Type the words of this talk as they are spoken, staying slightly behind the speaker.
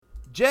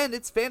Jen,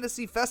 it's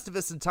Fantasy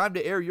Festivus and time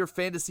to air your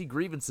fantasy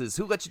grievances.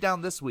 Who let you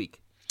down this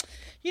week?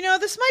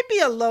 This might be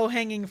a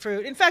low-hanging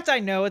fruit. In fact, I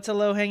know it's a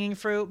low-hanging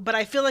fruit, but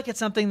I feel like it's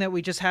something that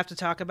we just have to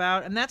talk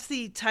about, and that's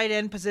the tight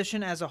end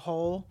position as a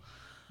whole.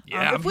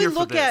 Yeah, I'm here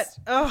for this.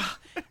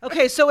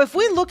 Okay, so if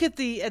we look at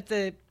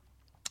the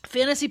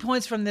fantasy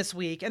points from this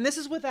week, and this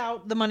is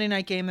without the Monday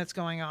night game that's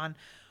going on,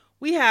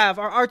 we have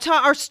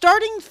our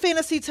starting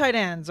fantasy tight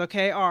ends,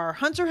 okay, are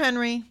Hunter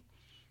Henry,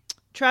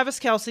 Travis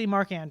Kelce,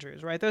 Mark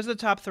Andrews, right? Those are the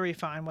top three,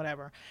 fine,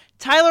 whatever.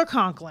 Tyler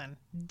Conklin,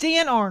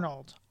 Dan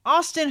Arnold,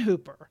 Austin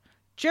Hooper,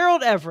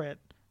 Gerald Everett,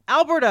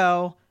 Albert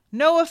O,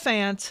 Noah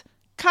Fant,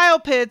 Kyle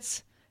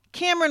Pitts,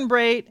 Cameron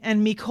Brate,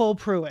 and Mecole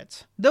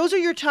Pruitt. Those are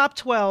your top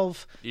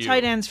 12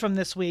 tight ends from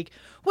this week,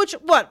 which,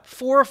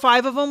 4 or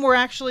 5 of them were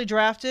actually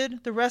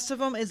drafted? The rest of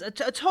them is a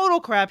total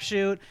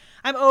crapshoot.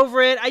 I'm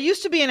over it. I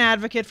used to be an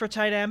advocate for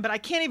tight end, but I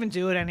can't even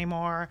do it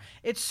anymore.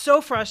 It's so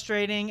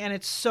frustrating, and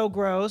it's so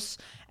gross,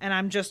 and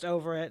I'm just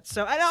over it.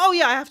 So, I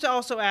have to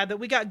also add that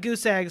we got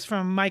goose eggs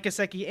from Mike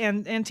Gesicki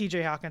and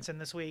TJ Hawkinson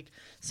this week.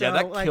 So, yeah,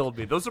 that killed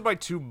me. Those are my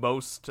 2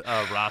 most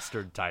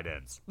rostered tight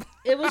ends.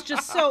 It was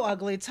just so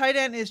ugly. Tight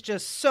end is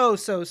just so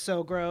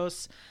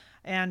gross,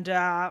 and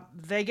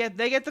they get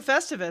the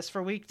Festivus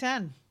for week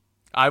 10.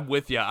 I'm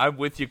with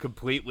you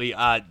completely.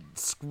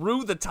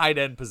 Screw the tight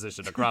end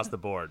position across the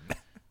board.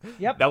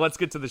 Yep. Now let's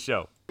get to the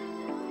show.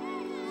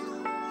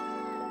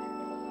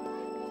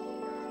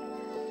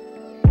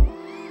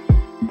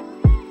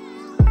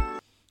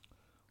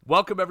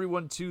 Welcome,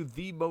 everyone, to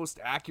the most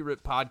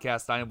accurate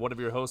podcast. I am one of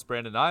your hosts,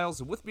 Brandon Niles,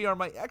 and with me are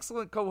my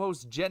excellent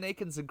co-hosts, Jen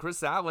Akins and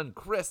Chris Allen.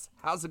 Chris,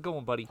 how's it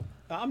going, buddy?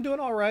 I'm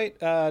doing all right.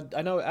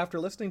 I know after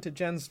listening to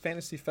Jen's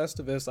Fantasy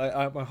Festivus,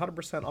 I'm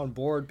 100% on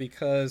board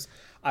because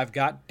I've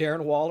got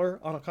Darren Waller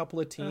on a couple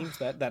of teams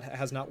that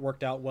has not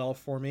worked out well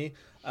for me.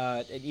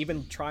 And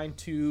even trying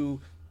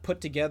to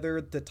put together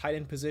the tight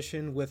end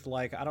position with,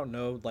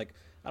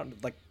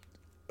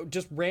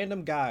 just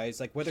random guys,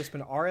 like whether it's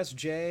been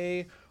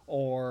RSJ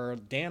or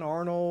Dan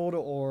Arnold,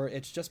 or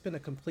it's just been a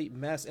complete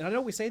mess. And I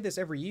know we say this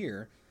every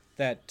year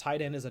that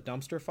tight end is a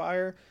dumpster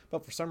fire,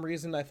 but for some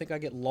reason I think I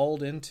get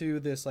lulled into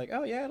this like,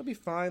 oh yeah, it'll be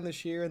fine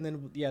this year, and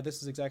then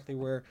this is exactly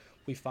where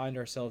we find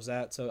ourselves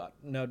at. So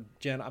no,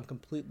 Jen, I'm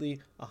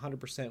completely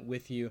 100%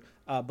 with you.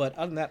 But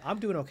other than that, I'm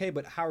doing okay.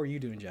 But how are you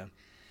doing, Jen?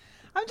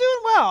 I'm doing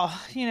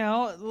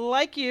well.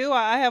 Like you,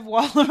 I have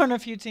Waller on a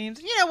few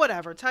teams.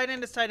 Whatever. Tight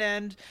end is tight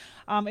end.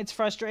 It's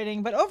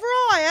frustrating. But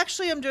overall, I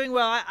actually am doing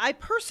well. I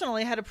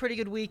personally had a pretty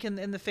good week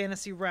in the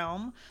fantasy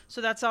realm,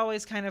 so that's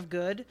always kind of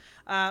good.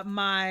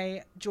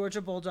 My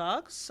Georgia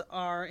Bulldogs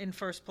are in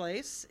first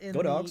place in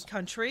the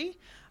country,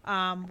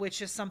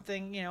 which is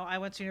something, I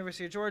went to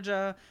University of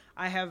Georgia.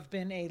 I have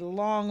been a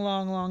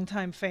long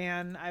time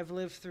fan. I've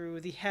lived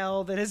through the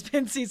hell that has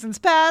been seasons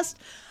past.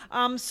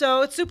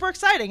 So it's super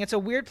exciting. It's a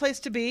weird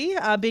place to be,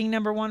 being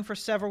number one for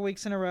several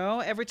weeks in a row.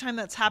 Every time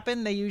that's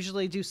happened, they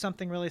usually do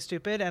something really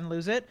stupid and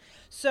lose it.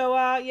 So,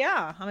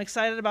 I'm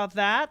excited about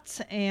that.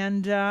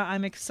 And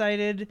I'm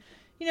excited,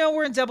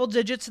 we're in double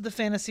digits of the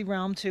fantasy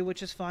realm too,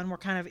 which is fun. We're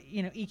kind of,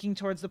 eking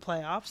towards the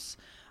playoffs.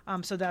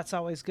 So that's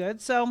always good.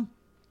 So,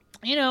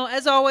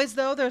 as always,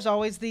 though, there's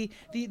always the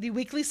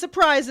weekly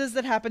surprises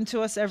that happen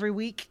to us every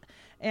week.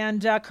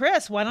 And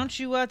Chris, why don't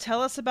you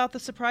tell us about the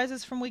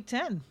surprises from week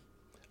 10?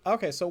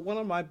 Okay, so one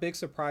of my big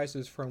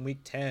surprises from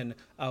week 10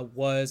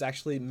 was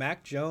actually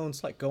Mac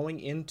Jones going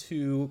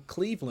into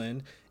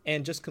Cleveland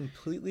and just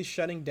completely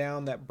shutting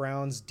down that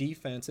Browns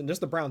defense, and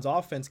just the Browns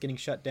offense getting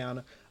shut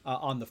down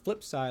on the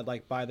flip side,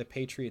 by the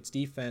Patriots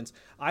defense.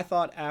 I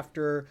thought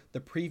after the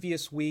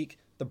previous week,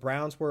 the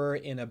Browns were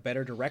in a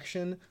better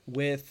direction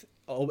with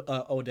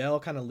Odell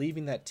kind of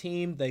leaving that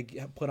team. They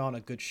put on a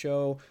good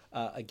show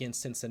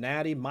against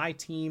Cincinnati, my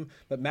team,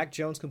 but Mac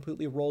Jones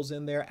completely rolls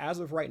in there. As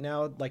of right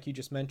now, like you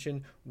just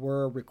mentioned,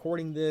 we're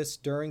recording this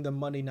during the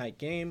Monday night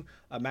game.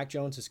 Mac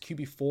Jones is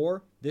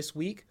QB4 this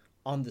week.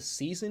 On the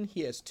season,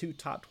 he has 2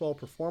 top 12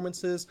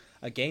 performances,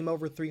 a game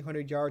over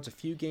 300 yards, a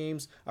few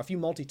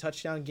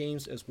multi-touchdown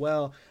games as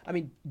well. I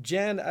mean,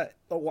 Jen,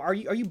 are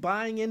you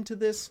buying into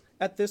this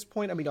at this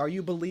point? I mean, are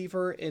you a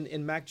believer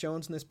in Mac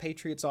Jones and this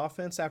Patriots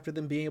offense after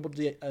them being able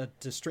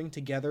to string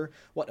together,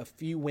 a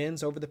few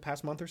wins over the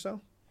past month or so?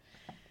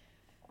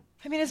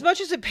 I mean, as much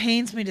as it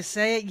pains me to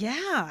say it,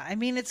 yeah. I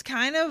mean, it's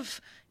kind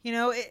of,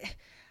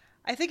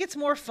 I think it's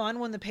more fun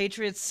when the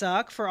Patriots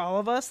suck for all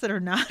of us that are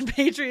not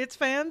Patriots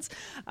fans.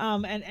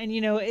 Coming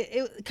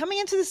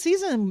into the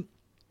season,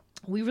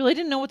 we really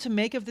didn't know what to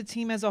make of the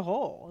team as a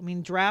whole. I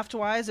mean,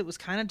 draft-wise, it was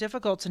kind of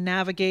difficult to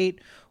navigate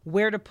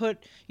where to put,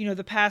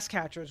 the pass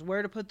catchers,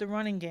 where to put the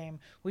running game.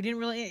 We didn't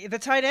really – the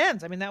tight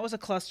ends. I mean, that was a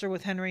cluster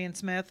with Henry and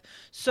Smith.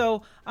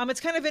 So it's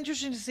kind of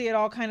interesting to see it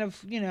all kind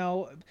of,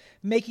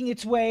 making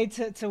its way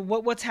to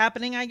what's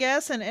happening, I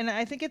guess. And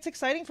I think it's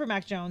exciting for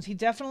Mac Jones. He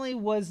definitely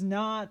was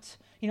not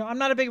 – I'm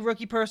not a big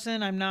rookie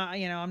person. I'm not,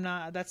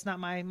 that's not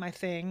my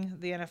thing,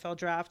 the NFL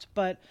draft.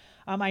 But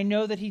I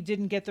know that he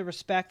didn't get the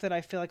respect that I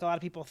feel like a lot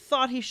of people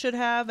thought he should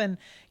have. And,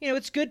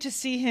 it's good to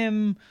see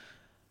him,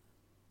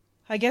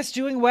 I guess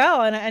doing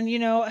well, and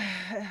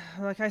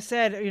like I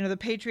said, the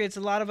Patriots.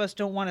 A lot of us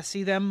don't want to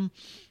see them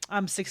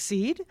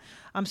succeed,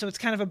 so it's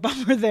kind of a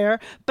bummer there.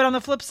 But on the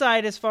flip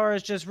side, as far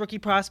as just rookie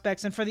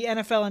prospects and for the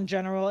NFL in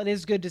general, it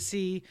is good to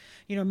see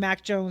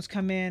Mac Jones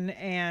come in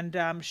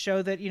and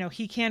show that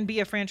he can be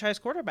a franchise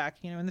quarterback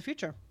in the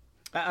future.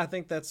 I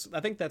think that's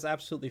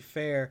absolutely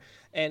fair.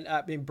 And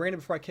Brandon,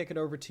 before I kick it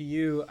over to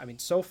you,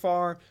 so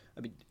far,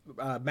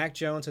 Mac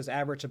Jones has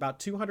averaged about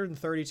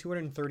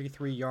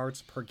 233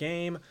 yards per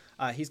game.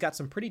 He's got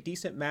some pretty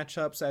decent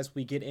matchups as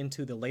we get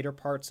into the later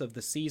parts of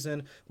the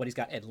season. He's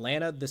got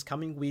Atlanta this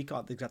coming week.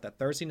 He's got that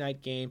Thursday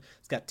night game.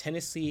 He's got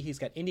Tennessee. He's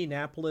got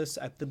Indianapolis.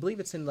 I believe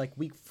it's in like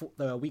week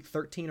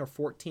 13 or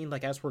 14,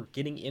 like as we're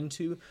getting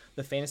into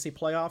the fantasy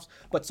playoffs.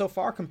 But so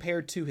far,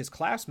 compared to his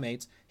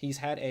classmates, he's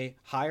had a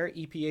higher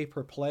EPA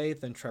per play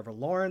than Trevor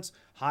Lawrence,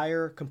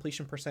 higher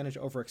completion percentage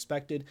over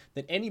expected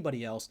than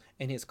anybody else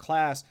in his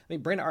class.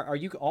 Brandon, are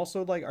you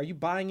also are you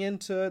buying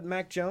into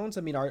Mac Jones?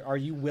 Are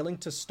you willing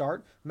to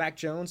start Mac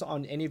Jones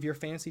on any of your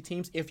fantasy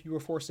teams if you were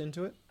forced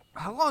into it?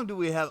 How long do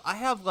we have? I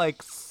have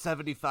like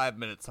 75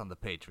 minutes on the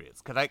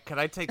Patriots. Could I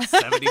take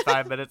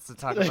 75 minutes to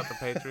talk about the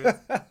Patriots?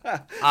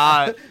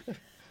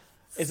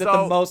 Is it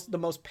the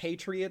most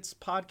Patriots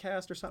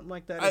podcast or something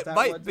like that? It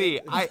might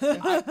be.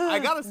 I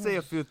gotta say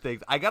a few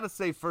things. I gotta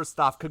say, first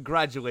off,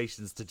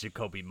 congratulations to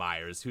Jakobi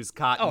Meyers, who's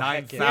caught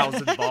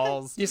 9,000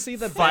 balls. You see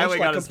the bench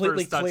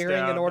completely clearing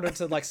touchdown in order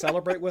to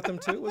celebrate with him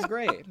too. It was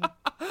great.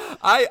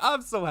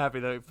 I'm so happy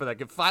for that.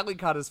 He finally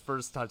caught his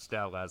first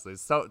touchdown last night.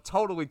 So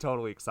totally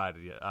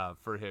excited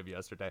for him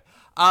yesterday.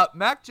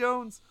 Mac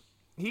Jones.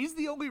 He's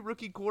the only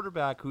rookie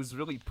quarterback who's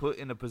really put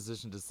in a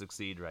position to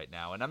succeed right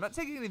now. And I'm not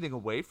taking anything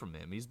away from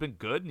him. He's been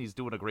good, and he's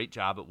doing a great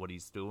job at what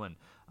he's doing.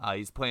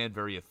 He's playing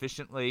very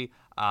efficiently.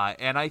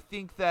 And I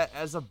think that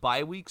as a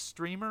bye-week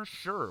streamer,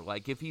 sure.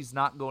 If he's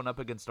not going up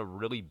against a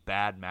really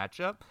bad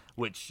matchup,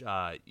 which,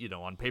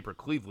 on paper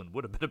Cleveland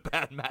would have been a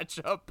bad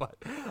matchup. But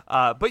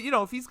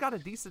if he's got a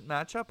decent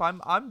matchup,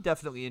 I'm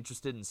definitely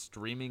interested in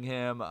streaming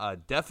him.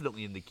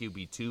 Definitely in the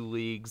QB2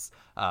 leagues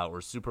or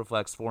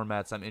Superflex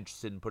formats. I'm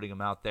interested in putting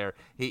him out there.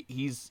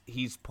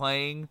 He's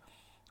playing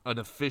an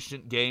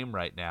efficient game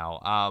right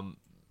now.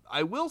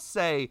 I will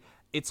say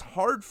it's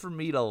hard for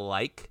me to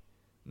like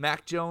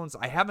Mac Jones.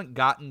 I haven't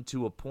gotten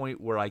to a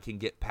point where I can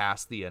get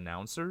past the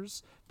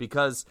announcers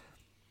because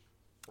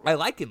I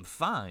like him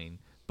fine.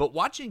 But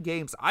watching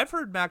games, I've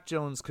heard Mac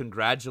Jones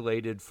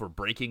congratulated for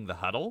breaking the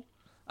huddle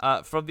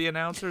from the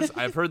announcers.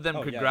 I've heard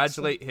them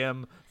congratulate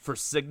him for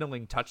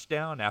signaling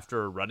touchdown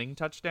after a running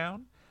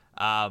touchdown.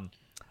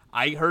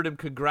 I heard him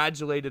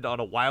congratulated on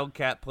a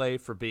Wildcat play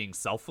for being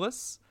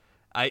selfless.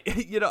 I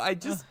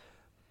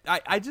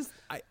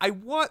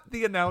want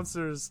the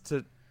announcers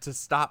to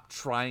stop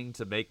trying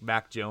to make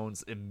Mac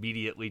Jones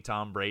immediately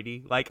Tom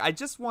Brady.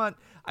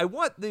 I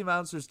want the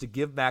announcers to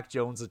give Mac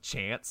Jones a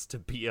chance to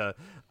be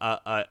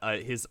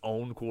his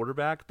own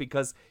quarterback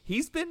because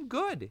he's been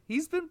good.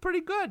 He's been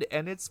pretty good,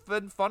 and it's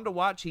been fun to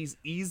watch. He's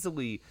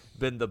easily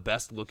been the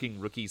best looking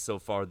rookie so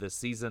far this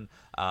season.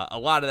 A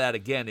lot of that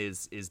again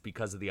is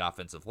because of the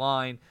offensive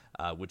line,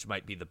 which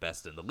might be the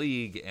best in the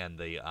league, and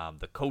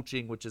the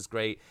coaching, which is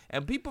great.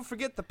 And people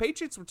forget the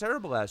Patriots were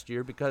terrible last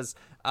year because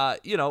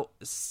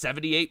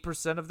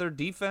 78% of their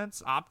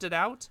defense opted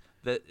out.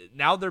 That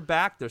now they're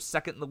back. They're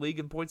second in the league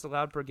in points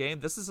allowed per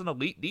game. This is an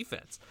elite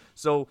defense.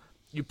 So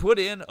you put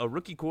in a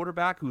rookie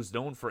quarterback who's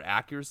known for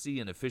accuracy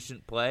and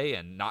efficient play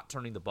and not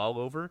turning the ball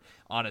over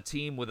on a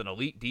team with an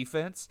elite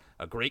defense,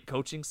 a great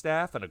coaching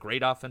staff, and a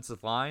great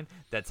offensive line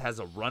that has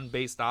a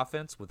run-based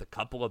offense with a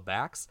couple of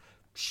backs.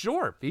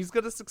 Sure, he's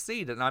going to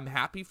succeed, and I'm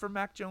happy for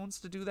Mac Jones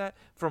to do that.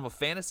 From a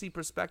fantasy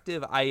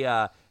perspective,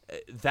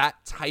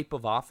 that type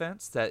of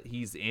offense that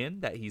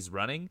he's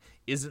running,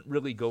 isn't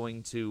really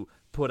going to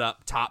put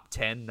up top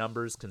 10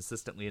 numbers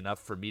consistently enough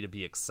for me to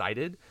be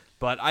excited.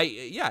 But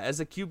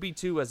as a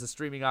QB2, as a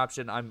streaming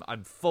option,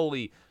 I'm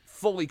fully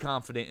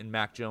confident in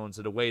Mac Jones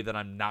in a way that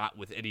I'm not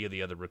with any of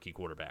the other rookie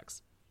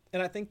quarterbacks.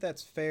 And I think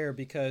that's fair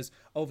because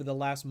over the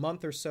last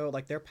month or so,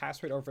 their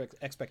pass rate over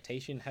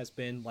expectation has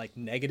been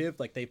negative.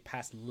 They've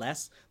passed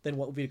less than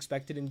what we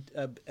expected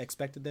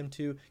them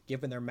to,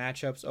 given their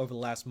matchups over the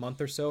last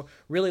month or so.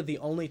 Really, the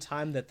only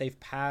time that they've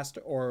passed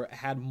or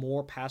had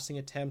more passing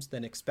attempts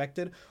than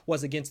expected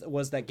was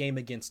that game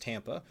against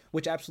Tampa,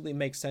 which absolutely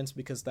makes sense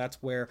because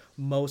that's where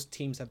most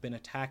teams have been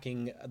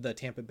attacking. The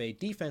Tampa Bay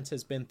defense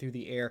has been through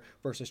the air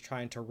versus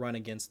trying to run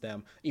against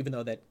them, even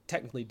though that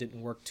technically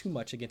didn't work too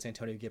much against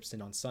Antonio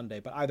Gibson on Sunday.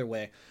 But either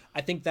way,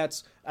 I think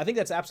that's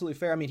absolutely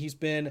fair. He's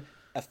been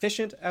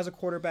efficient as a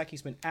quarterback.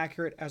 He's been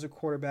accurate as a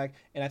quarterback.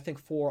 And I think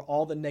for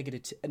all the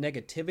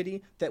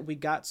negativity that we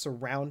got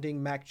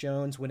surrounding Mac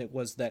Jones when it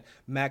was that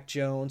Mac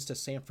Jones to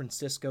San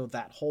Francisco,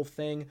 that whole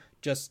thing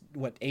just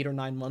 8 or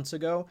 9 months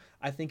ago,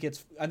 I think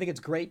it's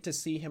great to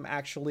see him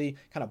actually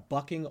kind of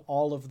bucking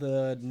all of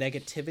the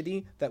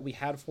negativity that we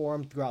had for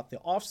him throughout the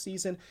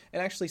offseason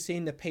and actually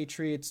seeing the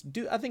Patriots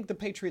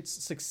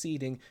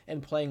succeeding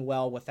and playing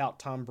well without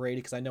Tom Brady,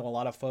 because I know a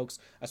lot of folks,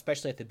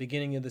 especially at the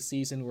beginning of the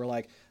season, were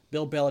like,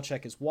 Bill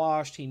Belichick is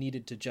washed. He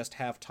needed to just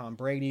have Tom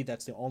Brady.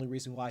 That's the only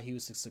reason why he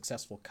was a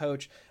successful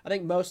coach. I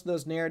think most of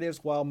those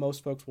narratives, while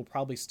most folks will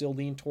probably still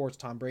lean towards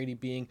Tom Brady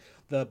being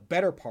the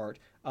better part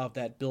of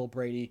that Bill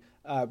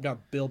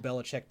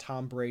Belichick,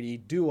 Tom Brady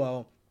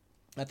duo,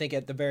 I think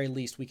at the very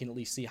least we can at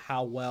least see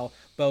how well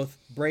both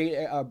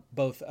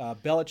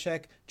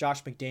Belichick,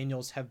 Josh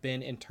McDaniels have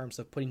been in terms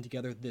of putting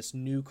together this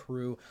new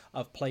crew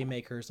of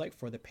playmakers like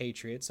for the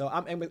Patriots. So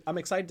I'm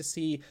excited to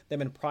see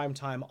them in prime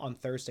time on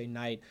Thursday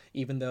night,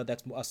 even though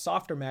that's a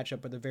softer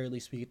matchup. But at the very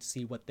least, we get to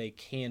see what they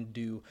can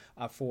do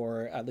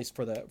for at least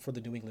for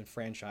the New England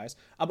franchise.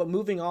 But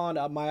moving on,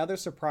 my other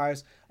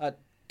surprise,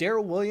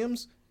 Darrell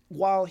Williams.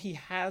 While he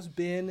has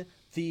been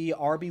the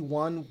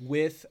RB1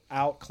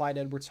 without Clyde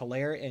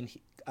Edwards-Helaire, and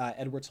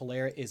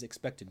Edwards-Helaire is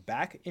expected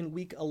back in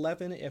Week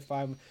 11, if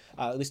I'm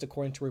at least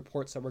according to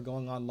reports that were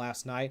going on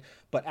last night.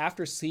 But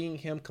after seeing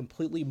him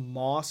completely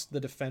moss the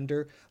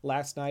defender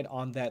last night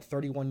on that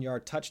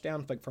 31-yard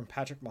touchdown from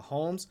Patrick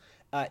Mahomes,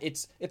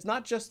 it's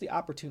not just the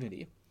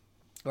opportunity,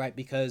 right?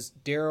 Because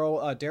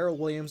Darrell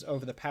Williams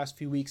over the past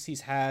few weeks,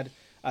 he's had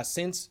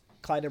since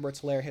Clyde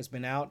Edwards-Helaire has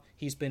been out,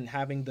 he's been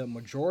having the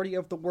majority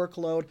of the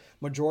workload,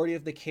 majority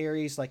of the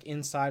carries like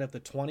inside of the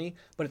 20,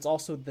 but it's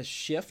also the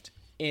shift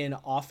in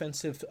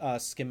offensive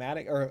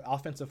schematic or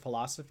offensive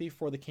philosophy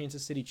for the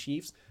Kansas City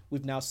Chiefs.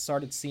 We've now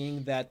started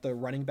seeing that the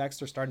running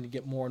backs are starting to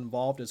get more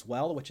involved as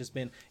well, which has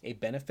been a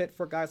benefit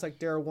for guys like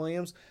Darrell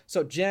Williams.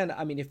 So Jen,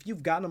 I mean, if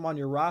you've gotten him on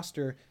your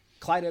roster,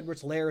 Clyde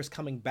Edwards-Helaire is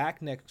coming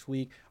back next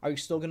week. Are you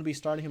still going to be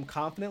starting him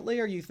confidently,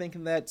 or are you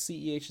thinking that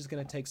CEH is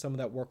going to take some of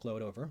that workload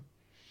over?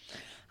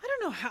 I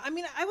don't know how. I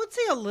mean, I would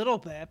say a little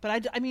bit,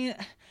 but I mean,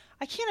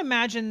 I can't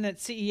imagine that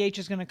CEH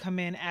is going to come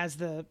in as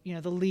the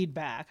lead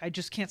back. I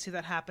just can't see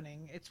that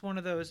happening. It's one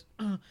of those,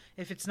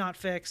 if it's not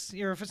fixed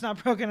or if it's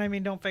not broken, I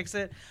mean, don't fix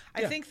it.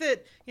 I think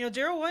that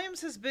Darrell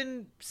Williams has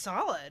been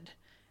solid.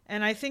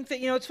 And I think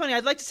that, it's funny.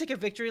 I'd like to take a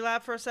victory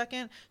lap for a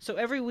second. So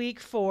every week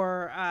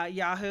for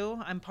Yahoo,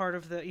 I'm part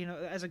of the,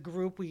 as a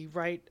group, we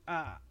write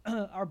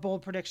our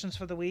bold predictions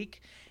for the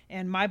week.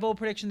 And my bold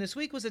prediction this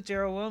week was that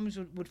Darrell Williams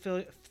would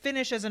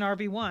finish as an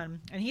RB1.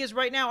 And he is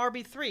right now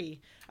RB3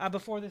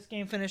 before this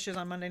game finishes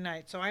on Monday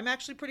night. So I'm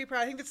actually pretty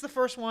proud. I think that's the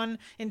first one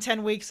in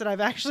 10 weeks that I've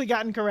actually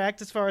gotten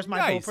correct as far as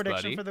my bold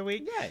prediction for the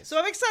week. Nice. So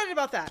I'm excited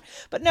about that.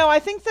 But no, I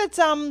think that,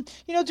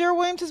 Darrell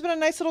Williams has been a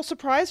nice little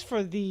surprise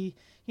for the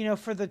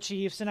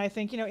Chiefs. And I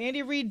think,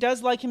 Andy Reid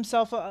does like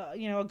himself,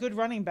 a good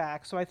running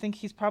back. So I think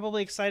he's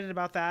probably excited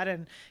about that.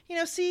 And,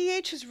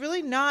 CEH has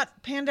really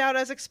not panned out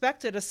as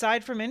expected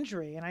aside from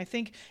injury. And I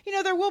think,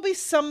 there will be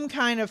some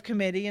kind of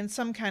committee and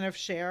some kind of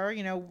share,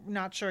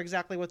 not sure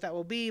exactly what that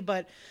will be.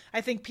 But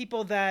I think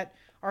people that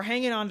are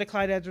hanging on to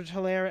Clyde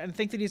Edwards-Helaire and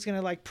think that he's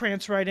going to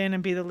prance right in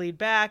and be the lead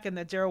back, and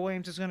that Darrell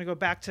Williams is going to go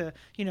back to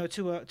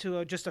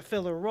just a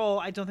filler role.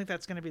 I don't think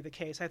that's going to be the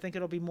case. I think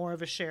it'll be more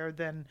of a share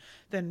than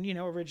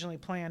originally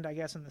planned, I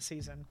guess, in the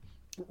season.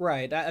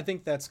 Right. I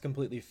think that's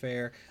completely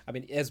fair. I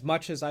mean, as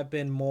much as I've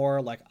been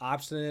more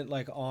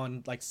obstinate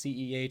on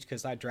CEH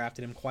because I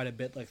drafted him quite a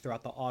bit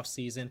throughout the off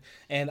season,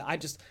 and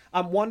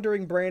I'm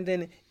wondering,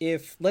 Brandon,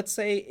 if let's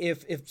say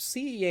if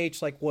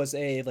CEH was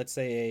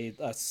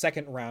a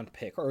second round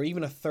pick or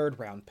even a third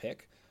round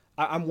pick,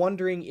 I'm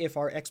wondering if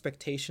our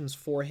expectations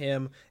for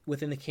him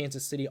within the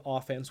Kansas City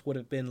offense would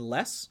have been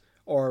less,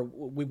 or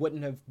we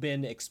wouldn't have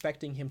been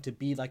expecting him to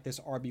be this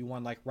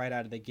RB1 right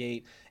out of the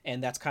gate,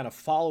 and that's kind of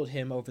followed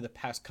him over the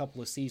past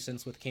couple of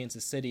seasons with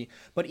Kansas City.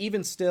 But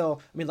even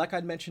still, I mean, like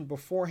I'd mentioned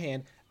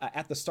beforehand,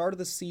 at the start of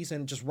the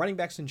season, just running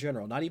backs in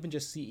general, not even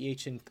just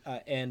CEH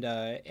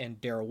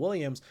and Darrell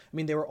Williams, I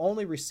mean, they were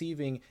only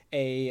receiving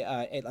a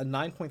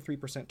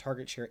 9.3%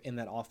 target share in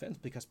that offense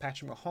because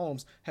Patrick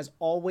Mahomes has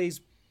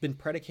always been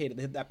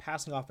predicated, that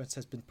passing offense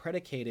has been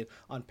predicated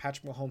on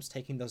Patrick Mahomes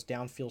taking those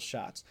downfield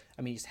shots.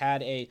 I mean, he's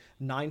had a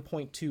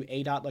 9.2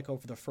 ADOT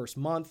over the first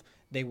month.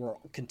 They were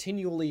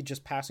continually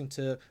just passing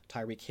to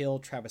Tyreek Hill,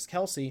 Travis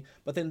Kelce,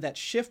 but then that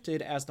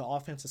shifted as the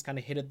offense has kind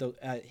of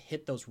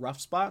hit those rough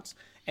spots.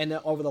 And then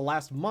over the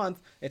last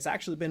month, it's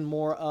actually been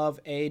more of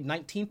a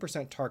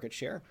 19% target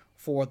share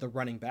for the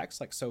running backs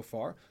so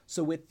far.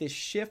 So with this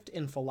shift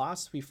in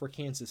philosophy for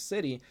Kansas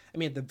City, I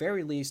mean, at the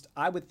very least,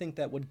 I would think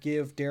that would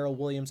give Darrell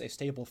Williams a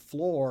stable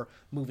floor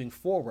moving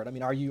forward. I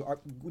mean,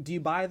 do you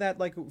buy that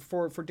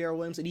for Darrell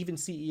Williams and even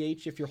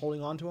CEH if you're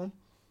holding on to him?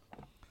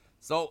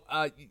 So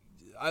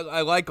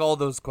I like all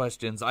those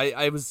questions.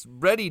 I was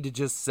ready to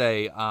just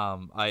say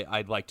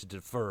I'd like to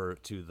defer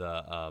to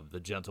the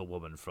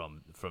gentlewoman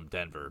from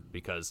Denver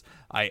because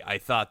I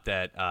thought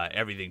that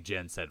everything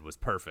Jen said was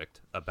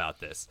perfect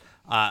about this.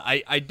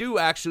 I do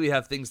actually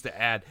have things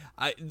to add.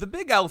 The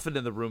big elephant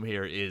in the room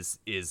here is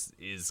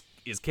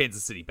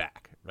Kansas City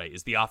back, right?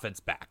 Is the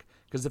offense back?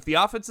 Because if the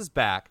offense is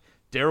back,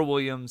 Darrell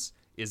Williams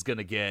is going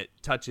to get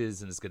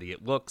touches and is going to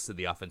get looks, and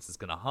the offense is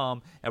going to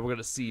hum, and we're going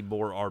to see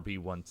more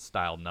RB1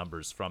 style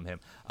numbers from him.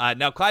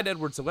 Now, Clyde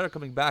Edwards-Helaire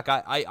coming back,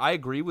 I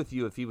agree with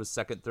you if he was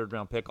second, third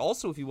round pick.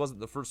 Also, if he wasn't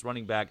the first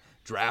running back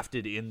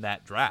drafted in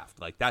that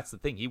draft. Like, that's the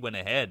thing. He went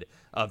ahead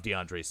of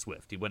DeAndre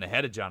Swift. He went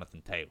ahead of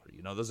Jonathan Taylor.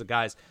 You know, those are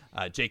guys,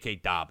 J.K.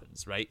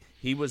 Dobbins, right?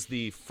 He was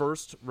the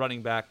first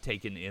running back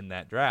taken in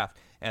that draft,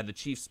 and the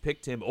Chiefs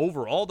picked him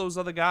over all those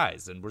other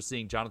guys, and we're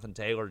seeing Jonathan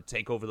Taylor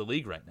take over the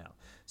league right now.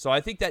 So I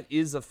think that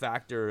is a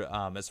factor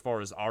as far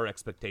as our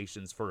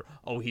expectations for,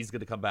 he's going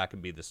to come back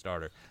and be the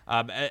starter.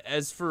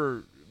 As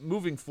for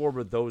moving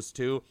forward, those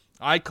two,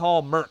 I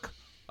call Merck.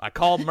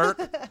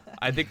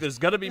 I think there's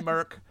going to be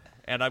Merck,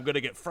 and I'm going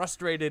to get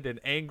frustrated and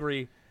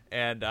angry.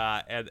 And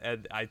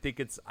I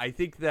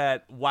think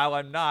that while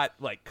I'm not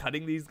like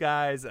cutting these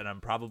guys, and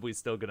I'm probably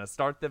still gonna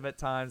start them at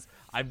times,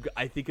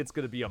 I think it's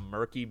gonna be a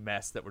murky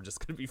mess that we're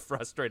just gonna be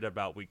frustrated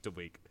about week to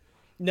week.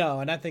 No,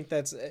 and I think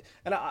that's,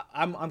 and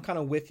I'm kind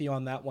of with you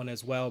on that one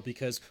as well,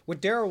 because with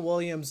Darrell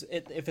Williams,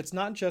 if it's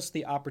not just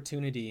the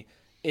opportunity,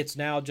 it's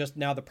now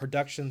the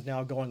production's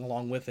now going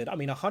along with it. I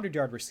mean,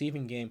 100-yard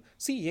receiving game,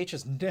 CEH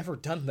has never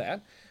done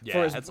that.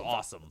 Yeah, that's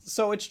awesome.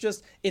 So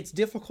it's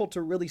difficult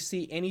to really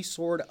see any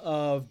sort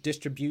of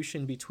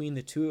distribution between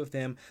the two of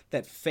them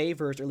that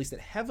favors, or at least that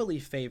heavily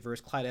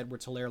favors, Clyde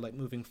Edwards-Helaire like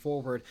moving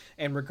forward.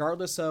 And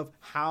regardless of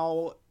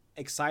how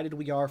excited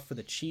we are for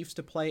the Chiefs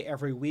to play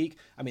every week,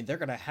 I mean, they're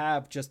going to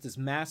have just this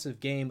massive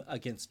game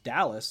against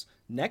Dallas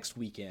next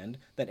weekend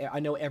that I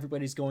know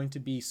everybody's going to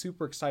be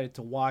super excited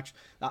to watch.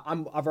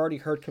 I've already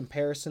heard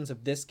comparisons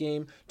of this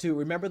game to,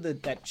 remember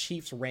that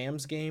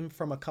Chiefs-Rams game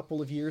from a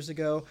couple of years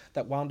ago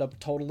that wound up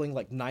totaling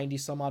like 90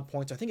 some odd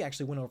points. I think it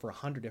actually went over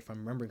 100 if I'm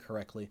remembering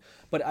correctly.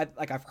 But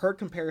I've heard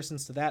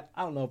comparisons to that.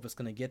 I don't know if it's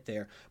going to get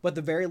there, but at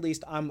the very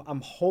least, I'm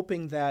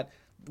hoping that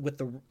with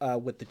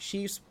the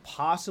Chiefs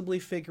possibly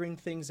figuring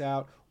things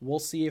out, we'll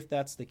see if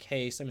that's the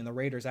case. I mean, the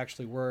Raiders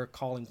actually were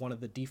calling one of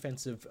the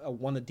defensive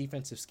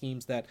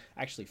schemes that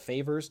actually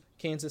favors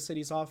Kansas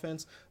City's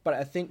offense. But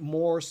I think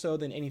more so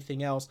than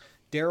anything else,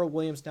 Darrell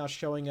Williams now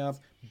showing up,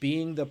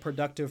 being the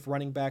productive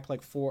running back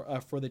like for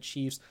the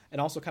Chiefs, and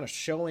also kind of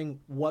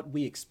showing what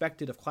we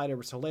expected of Clyde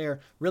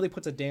Edwards-Helaire really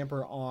puts a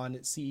damper on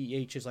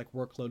CEH's like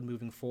workload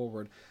moving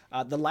forward.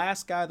 The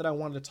last guy that I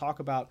wanted to talk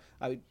about,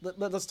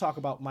 let's talk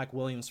about Mike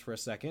Williams for a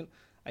second.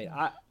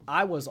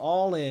 I was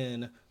all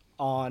in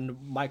on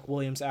Mike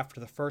Williams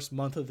after the first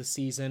month of the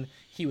season.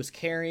 He was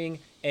carrying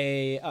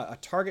a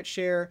target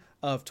share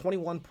of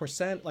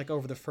 21% like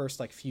over the first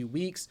like few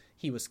weeks.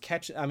 He was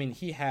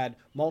he had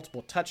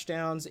multiple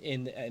touchdowns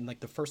in like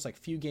the first like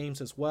few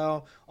games as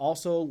well.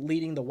 Also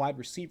leading the wide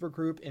receiver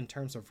group in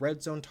terms of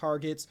red zone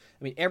targets.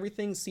 I mean,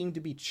 everything seemed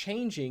to be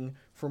changing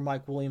for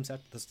Mike Williams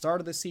at the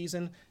start of the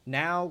season.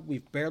 Now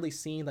we've barely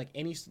seen like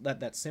any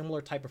that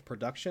similar type of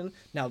production.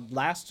 Now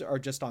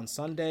just on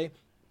Sunday,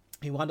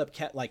 he wound up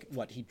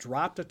he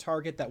dropped a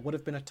target that would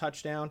have been a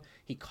touchdown.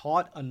 He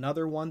caught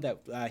another one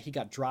that he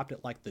got dropped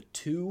at like the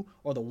 2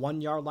 or the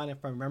 1 yard line,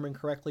 if I'm remembering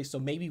correctly. So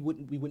maybe we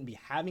wouldn't be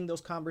having these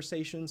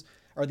conversations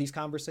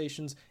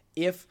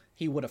if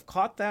he would have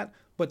caught that.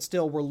 But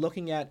still, we're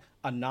looking at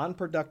a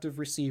non-productive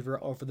receiver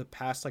over the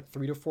past like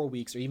 3 to 4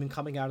 weeks, or even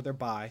coming out of their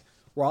bye.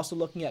 We're also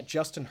looking at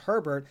Justin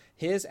Herbert.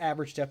 His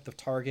average depth of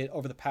target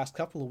over the past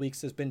couple of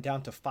weeks has been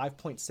down to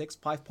 5.6,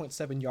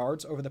 5.7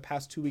 yards over the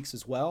past 2 weeks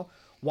as well,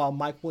 while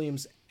Mike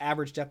Williams'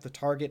 average depth of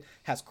target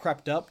has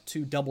crept up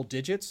to double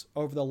digits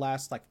over the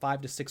last like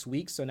 5 to 6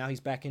 weeks. So now he's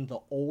back in the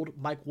old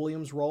Mike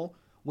Williams role,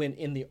 when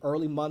in the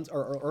early months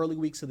or early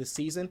weeks of the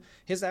season,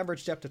 his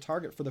average depth of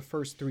target for the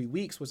first 3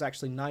 weeks was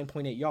actually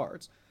 9.8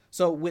 yards.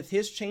 So with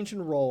his change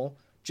in role,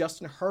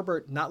 Justin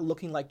Herbert not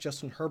looking like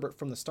Justin Herbert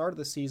from the start of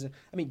the season.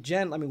 I mean,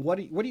 Jen, what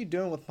are you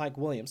doing with Mike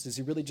Williams? Is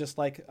he really just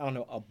like, I don't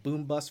know, a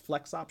boom bust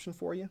flex option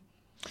for you?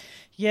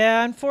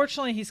 Yeah,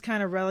 unfortunately, he's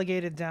kind of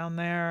relegated down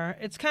there.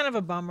 It's kind of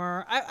a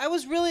bummer. I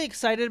was really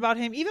excited about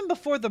him. Even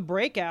before the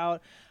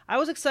breakout, I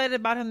was excited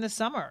about him this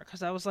summer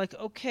because I was like,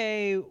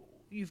 okay,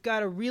 you've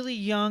got a really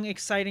young,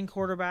 exciting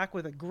quarterback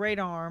with a great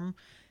arm,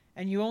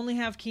 and you only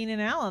have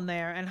Keenan Allen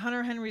there, and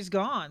Hunter Henry's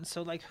gone.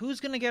 So, like, who's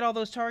going to get all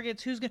those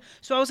targets?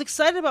 So I was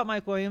excited about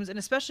Mike Williams, and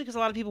especially because a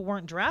lot of people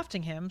weren't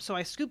drafting him, so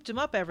I scooped him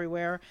up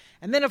everywhere.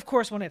 And then, of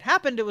course, when it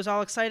happened, it was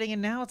all exciting,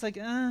 and now it's like,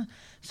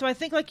 So I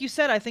think, like you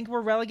said, I think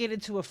we're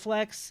relegated to a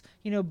flex,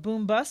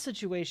 boom-bust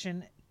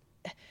situation.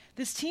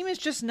 This team is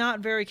just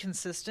not very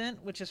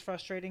consistent, which is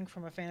frustrating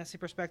from a fantasy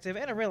perspective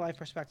and a real-life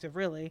perspective,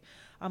 really.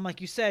 Like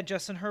you said,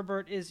 Justin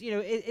Herbert is,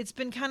 it's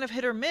been kind of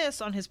hit or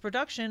miss on his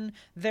production,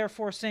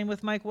 therefore same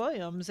with Mike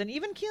Williams. And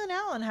even Keenan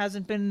Allen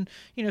hasn't been,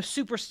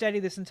 super steady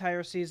this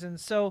entire season.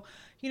 So,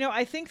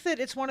 I think that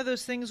it's one of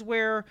those things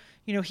where,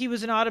 he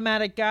was an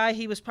automatic guy.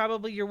 He was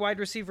probably your wide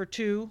receiver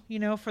 2,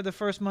 for the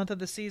first month of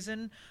the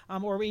season,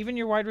 or even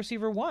your wide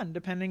receiver 1,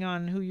 depending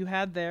on who you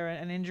had there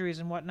and injuries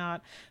and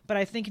whatnot. But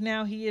I think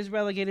now he is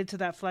relegated to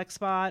that flex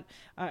spot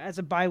as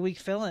a bye week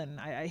fill-in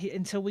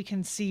until we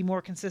can see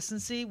more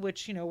consistency,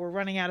 which, we're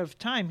running out of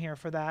time here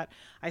for that.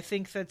 I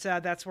think that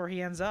that's where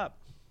he ends up.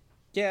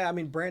 Yeah, I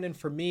mean, Brandon,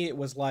 for me, it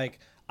was like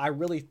I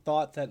really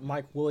thought that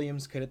Mike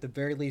Williams could at the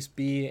very least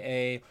be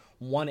a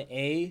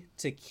 1A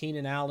to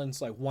Keenan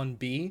Allen's like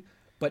 1B.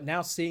 But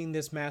now seeing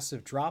this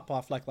massive drop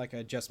off, like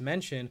I just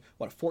mentioned,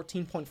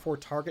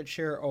 14.4 target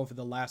share over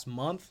the last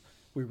month.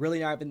 We really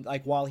haven't,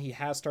 like, while he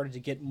has started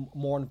to get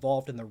more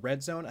involved in the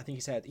red zone. I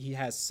think he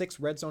has 6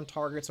 red zone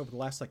targets over the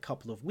last like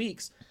couple of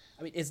weeks.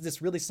 I mean, is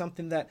this really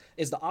something that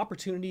is the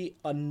opportunity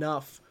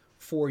enough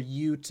for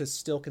you to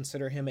still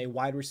consider him a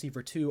wide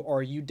receiver 2, or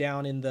are you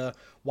down in the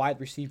wide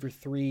receiver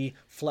 3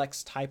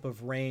 flex type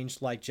of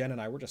range like Jen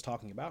and I were just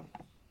talking about?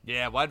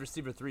 Yeah, wide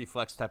receiver 3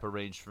 flex type of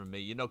range for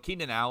me.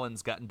 Keenan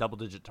Allen's gotten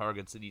double-digit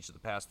targets in each of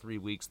the past 3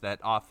 weeks. That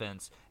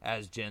offense,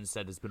 as Jen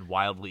said, has been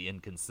wildly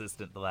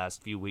inconsistent the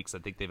last few weeks. I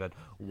think they've had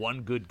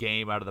one good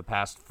game out of the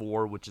past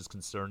 4, which is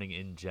concerning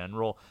in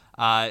general.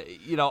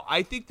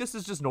 I think this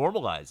is just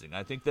normalizing.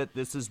 I think that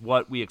this is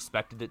what we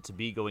expected it to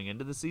be going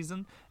into the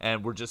season,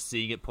 and we're just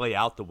seeing it play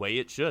out the way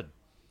it should.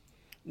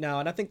 No,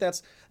 and I think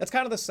that's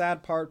kind of the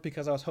sad part,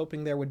 because I was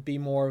hoping there would be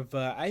more of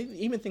I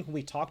even think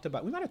we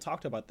might have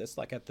talked about this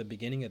like at the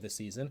beginning of the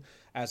season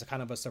as a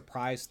kind of a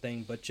surprise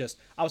thing, but just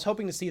I was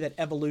hoping to see that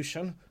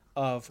evolution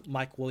of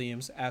Mike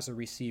Williams as a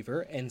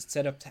receiver,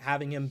 instead of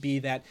having him be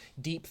that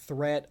deep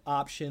threat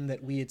option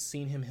that we had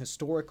seen him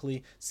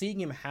historically,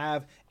 seeing him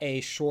have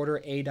a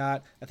shorter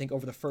ADOT. I think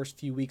over the first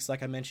few weeks,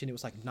 like I mentioned, it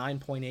was like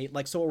 9.8,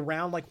 like so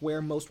around like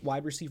where most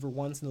wide receiver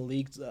ones in the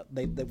league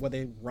where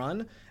they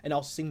run, and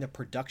also seeing the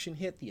production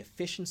hit, the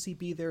efficiency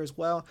be there as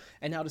well,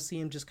 and now to see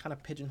him just kind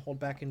of pigeonholed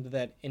back into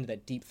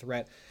that deep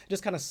threat, it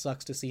just kind of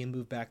sucks to see him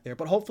move back there.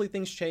 But hopefully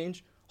things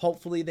change.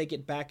 Hopefully they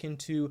get back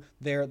into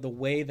the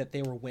way that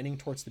they were winning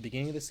towards the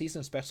beginning of the season,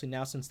 especially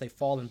now since they've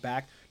fallen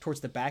back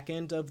towards the back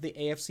end of the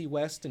AFC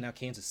West, and now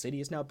Kansas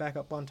City is now back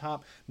up on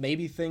top.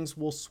 Maybe things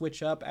will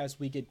switch up as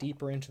we get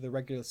deeper into the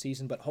regular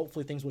season, but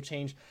hopefully things will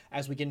change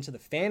as we get into the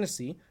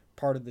fantasy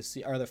part of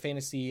the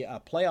fantasy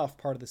playoff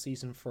part of the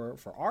season for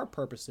our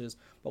purposes,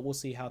 but we'll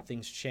see how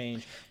things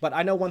change. But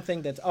I know one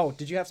thing that's,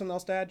 did you have something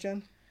else to add,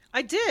 Jen?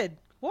 I did.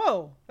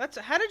 Whoa,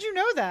 how did you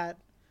know that?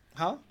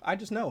 Huh? I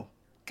just know.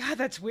 God,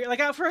 that's weird.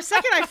 Like for a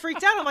second, I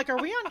freaked out. I'm like, "Are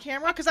we on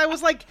camera?" Because I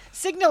was like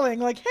signaling,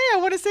 like, "Hey, I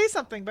want to say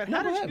something." But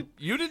how did you?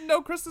 You didn't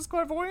know Chris is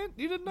clairvoyant?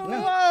 You didn't know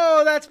that?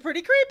 Whoa, that's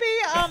pretty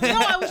creepy. No,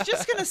 I was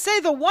just gonna say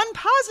the one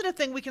positive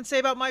thing we can say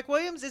about Mike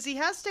Williams is he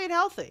has stayed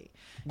healthy.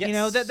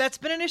 Yes. That's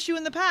been an issue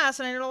in the past,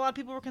 and I know a lot of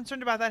people were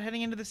concerned about that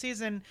heading into the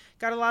season.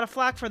 Got a lot of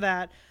flack for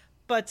that,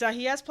 but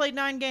he has played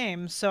 9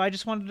 games, so I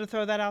just wanted to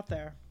throw that out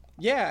there.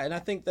 Yeah, and I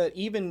think that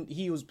even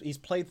he's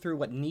played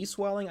through knee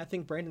swelling, I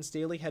think Brandon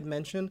Staley had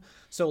mentioned.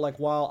 So like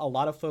while a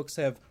lot of folks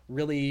have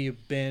really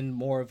been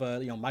more of a,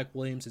 Mike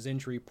Williams is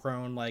injury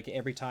prone, like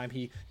every time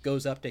he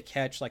goes up to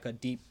catch like a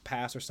deep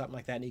pass or something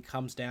like that and he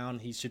comes down,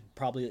 he'll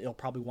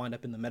probably wind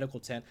up in the medical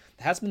tent.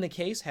 That hasn't been the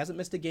case, hasn't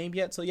missed a game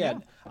yet. So yeah.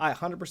 I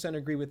 100%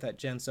 agree with that,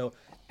 Jen. So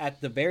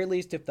at the very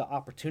least, if the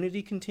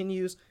opportunity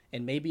continues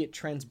and maybe it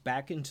trends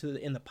back in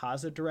the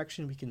positive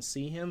direction, we can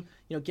see him,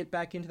 get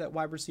back into that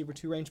wide receiver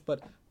 2 range,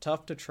 but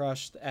tough to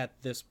trust at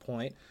this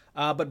point.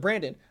 But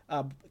Brandon,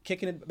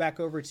 kicking it back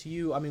over to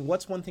you, I mean,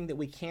 what's one thing that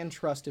we can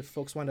trust if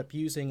folks wind up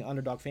using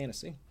Underdog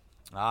Fantasy?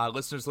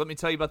 Listeners, let me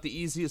tell you about the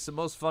easiest and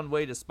most fun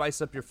way to spice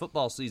up your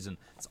football season.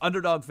 It's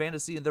Underdog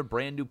Fantasy and their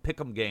brand new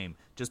Pick'em game.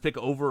 Just pick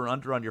over or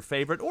under on your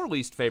favorite or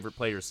least favorite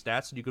player's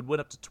stats, and you could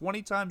win up to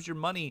 20 times your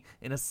money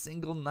in a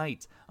single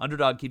night.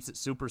 Underdog keeps it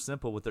super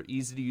simple with their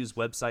easy-to-use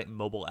website and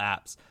mobile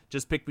apps.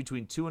 Just pick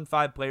between 2 and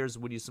 5 players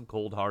and win you some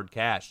cold, hard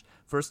cash.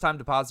 First-time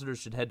depositors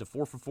should head to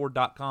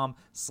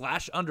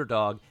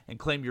 4for4.com/underdog and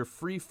claim your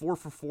free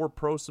 4for4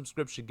 Pro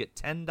subscription. Get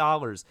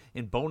 $10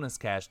 in bonus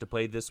cash to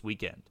play this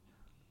weekend.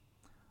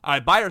 All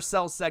right, buy or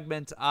sell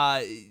segment.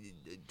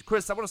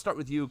 Chris, I want to start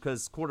with you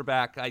because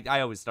quarterback,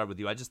 I always start with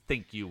you. I just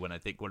think you when I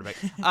think quarterback.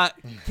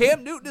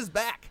 Cam Newton is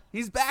back.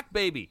 He's back,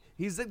 baby.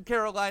 He's in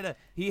Carolina.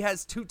 He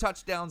has 2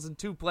 touchdowns and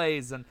 2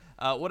 plays and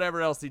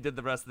whatever else he did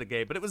the rest of the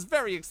game. But it was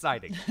very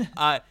exciting.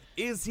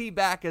 Is he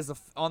back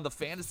on the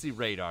fantasy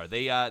radar?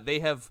 They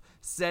have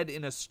said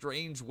in a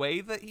strange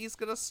way that he's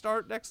going to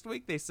start next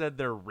week. They said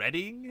they're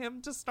readying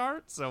him to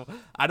start. So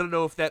I don't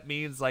know if that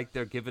means like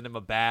they're giving him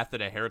a bath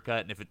and a haircut,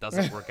 and if it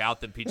doesn't work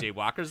out, then PJ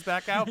Walker's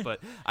back out.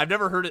 But I've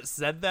never heard it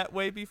said that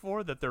way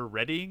before, that they're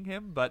readying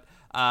him. But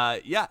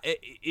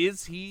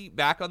is he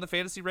back on the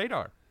fantasy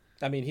radar?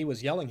 I mean, he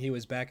was yelling he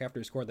was back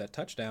after he scored that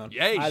touchdown.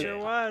 Yeah, he sure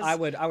was. I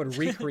would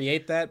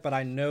recreate that, but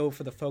I know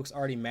for the folks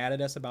already mad at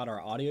us about our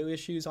audio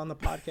issues on the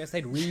podcast,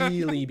 they'd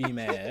really be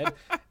mad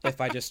if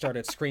I just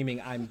started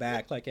screaming "I'm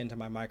back" like into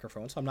my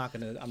microphone. So I'm not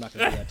gonna do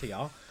that to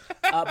y'all.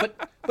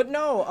 But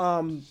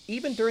no,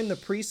 even during the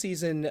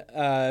preseason,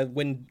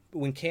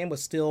 when Cam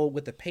was still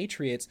with the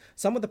Patriots,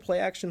 some of the play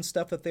action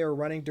stuff that they were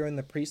running during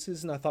the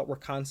preseason, I thought were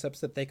concepts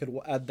that they could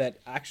that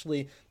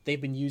actually they've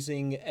been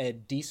using a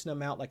decent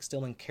amount, like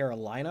still in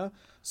Carolina.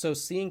 So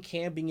seeing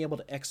Cam being able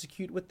to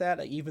execute with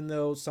that, even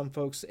though some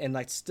folks, and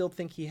I still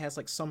think he has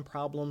like some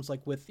problems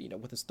like with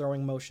his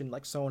throwing motion,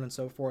 like so on and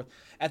so forth.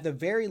 At the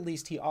very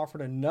least, he offered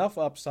enough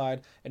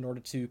upside in order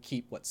to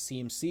keep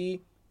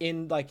CMC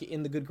in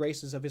the good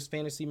graces of his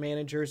fantasy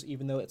managers,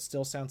 even though it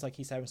still sounds like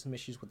he's having some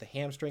issues with the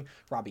hamstring.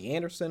 Robbie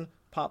Anderson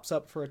pops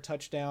up for a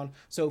touchdown.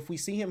 So if we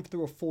see him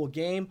through a full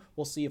game,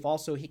 we'll see if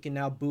also he can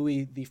now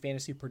buoy the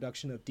fantasy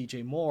production of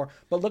DJ Moore.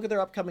 But look at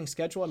their upcoming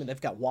schedule. I mean,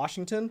 they've got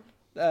Washington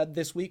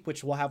this week,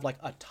 which will have like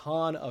a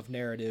ton of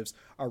narratives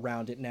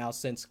around it now,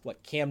 since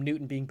Cam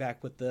Newton being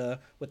back with the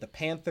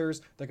Panthers.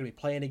 They're going to be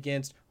playing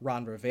against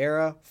Ron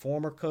Rivera,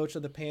 former coach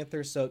of the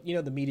Panthers. So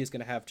the media is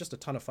going to have just a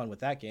ton of fun with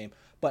that game.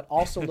 But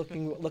also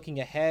looking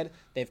ahead,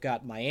 they've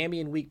got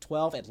Miami in week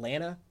 12,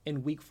 Atlanta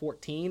in week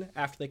 14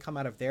 after they come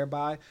out of their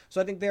bye.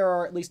 So I think there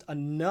are at least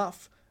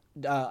enough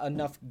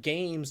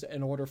games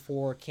in order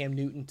for Cam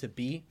Newton to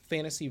be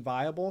fantasy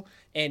viable.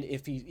 And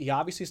if he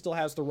obviously still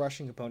has the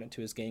rushing component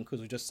to his game,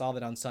 because we just saw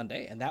that on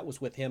Sunday, and that was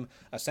with him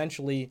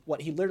essentially what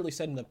he literally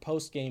said in the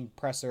post-game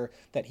presser,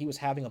 that he was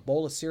having a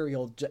bowl of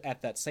cereal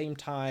at that same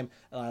time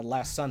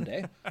last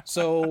Sunday.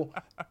 So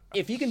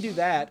if he can do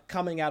that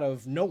coming out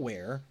of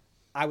nowhere,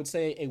 I would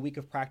say a week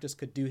of practice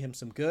could do him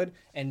some good.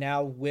 And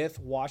now with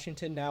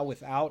Washington, now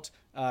without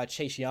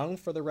Chase Young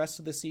for the rest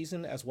of the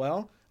season as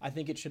well, I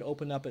think it should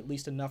open up at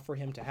least enough for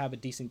him to have a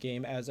decent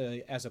game as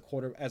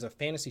a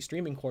fantasy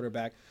streaming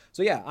quarterback.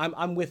 So yeah,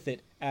 I'm with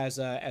it as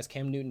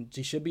Cam Newton.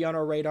 He should be on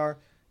our radar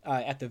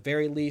at the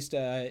very least.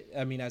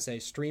 As a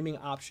streaming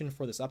option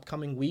for this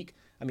upcoming week.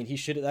 I mean, he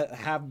should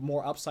have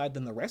more upside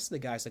than the rest of the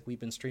guys like we've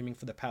been streaming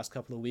for the past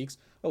couple of weeks.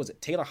 What was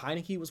it? Taylor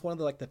Heineke was one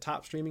of the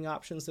top streaming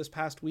options this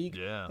past week.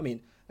 Yeah. I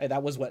mean,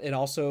 that was what we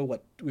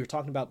were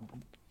talking about.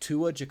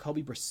 Tua,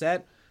 Jacoby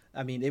Brissett.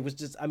 I mean, it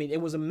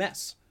was a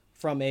mess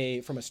from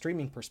a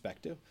streaming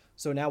perspective.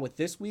 So now with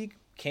this week,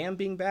 Cam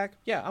being back,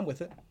 yeah, I'm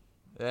with it.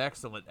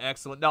 Excellent.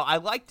 No, I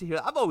like to hear.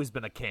 I've always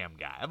been a Cam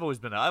guy. I've always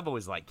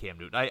liked Cam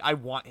Newton. I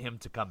want him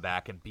to come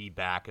back and be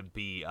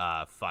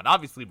fun.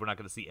 Obviously, we're not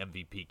going to see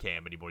MVP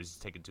Cam anymore. He's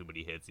just taking too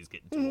many hits. He's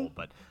getting too old.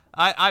 But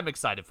I'm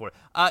excited for it.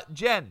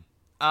 Jen,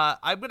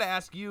 I'm going to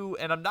ask you,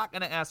 and I'm not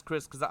going to ask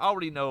Chris because I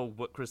already know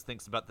what Chris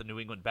thinks about the New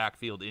England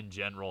backfield in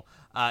general.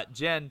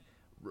 Jen,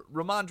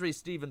 Ramondre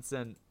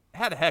Stevenson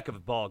had a heck of a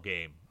ball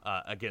game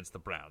against the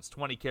Browns.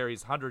 20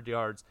 carries, 100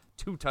 yards,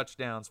 2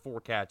 touchdowns,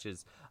 4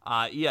 catches.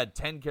 He had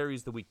 10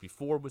 carries the week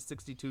before with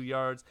 62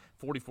 yards,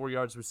 44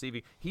 yards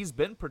receiving. He's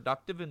been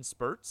productive in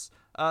spurts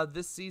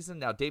this season.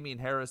 Now, Damian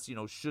Harris,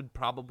 should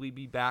probably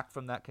be back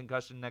from that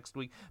concussion next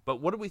week.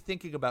 But what are we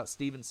thinking about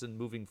Stevenson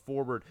moving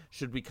forward?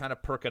 Should we kind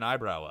of perk an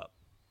eyebrow up?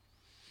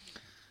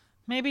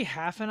 Maybe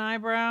half an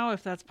eyebrow,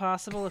 if that's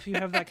possible, if you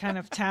have that kind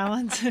of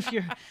talent.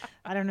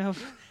 I don't know.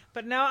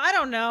 But no, I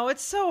don't know.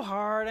 It's so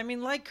hard. I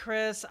mean, like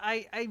Chris,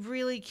 I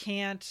really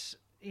can't,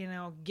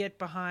 get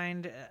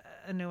behind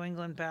a New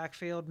England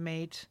backfield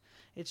mate.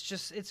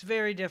 It's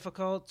very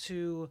difficult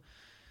to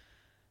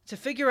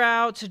figure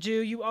out, to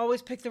do. You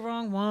always pick the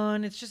wrong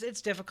one.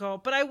 It's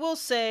difficult. But I will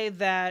say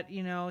that,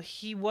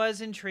 he was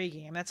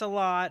intriguing. And that's a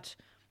lot,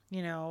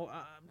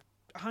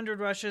 100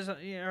 rushes,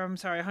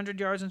 100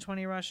 yards and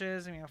 20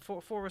 rushes.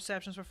 Four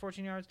receptions for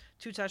 14 yards,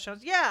 2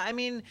 touchdowns. Yeah,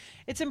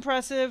 it's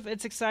impressive.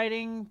 It's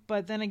exciting.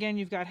 But then again,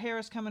 you've got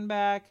Harris coming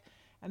back.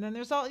 And then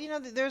there's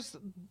there's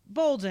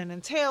Bolden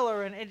and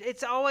Taylor. And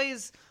it's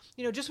always,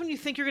 just when you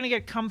think you're going to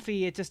get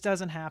comfy, it just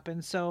doesn't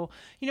happen. So,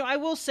 I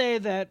will say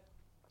that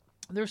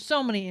there's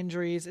so many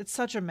injuries. It's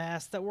such a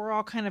mess that we're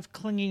all kind of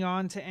clinging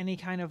on to any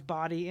kind of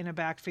body in a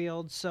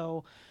backfield.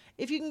 So,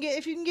 if you can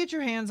get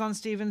your hands on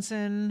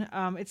Stevenson,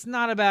 it's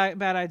not a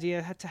bad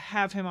idea to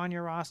have him on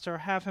your roster,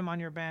 have him on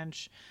your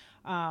bench,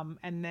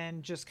 and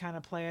then just kind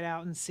of play it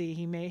out and see.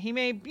 You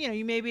may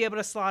be able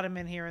to slot him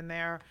in here and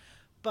there,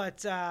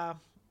 but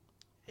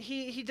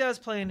he does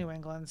play in New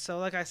England, so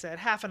like I said,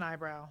 half an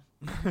eyebrow.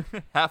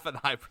 Half an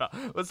eyebrow.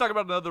 Let's talk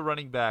about another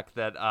running back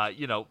that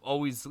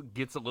always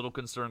gets a little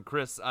concerned.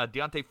 Chris,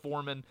 D'Onta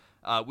Foreman.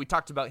 We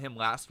talked about him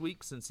last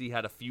week since he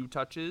had a few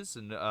touches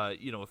and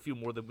a few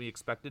more than we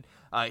expected.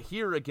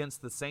 Here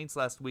against the Saints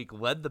last week,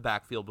 led the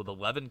backfield with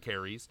 11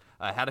 carries,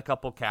 had a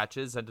couple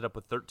catches, ended up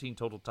with 13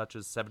 total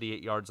touches,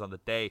 78 yards on the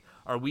day.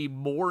 Are we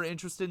more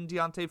interested in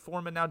D'Onta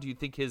Foreman now? Do you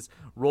think his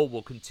role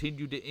will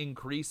continue to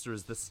increase, or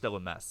is this still a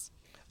mess?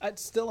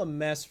 It's still a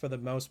mess for the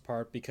most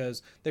part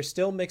because they're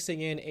still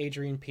mixing in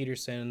Adrian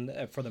Peterson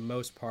for the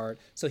most part.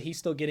 So he's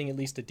still getting at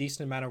least a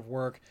decent amount of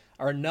work,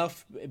 or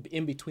enough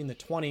in between the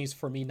 20s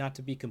for me not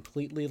to be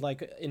completely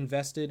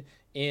invested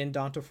in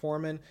D'Onta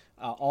Foreman.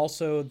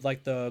 Also,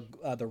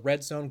 the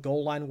red zone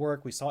goal line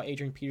work. We saw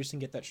Adrian Peterson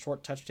get that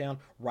short touchdown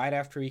right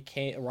after he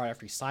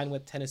signed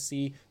with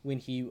Tennessee when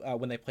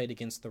they played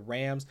against the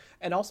Rams.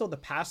 And also the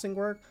passing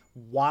work.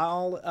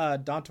 While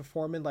D'Onta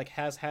Foreman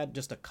has had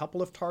just a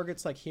couple of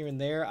targets here and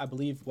there, I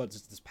believe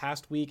this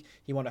past week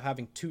he wound up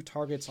having 2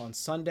 targets on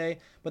Sunday.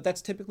 But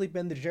that's typically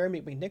been the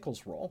Jeremy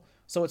McNichols role.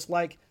 So it's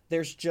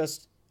there's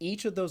just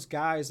each of those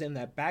guys in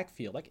that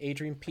backfield,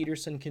 Adrian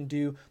Peterson can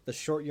do the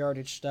short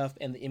yardage stuff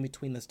and the in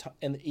between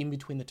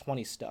the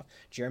 20 stuff.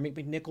 Jeremy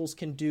McNichols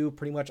can do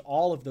pretty much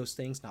all of those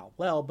things, not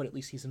well, but at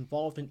least he's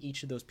involved in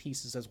each of those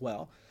pieces as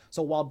well.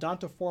 So while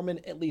Donta Foreman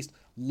at least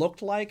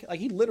looked like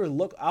he literally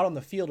looked out on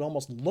the field and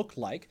almost looked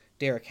like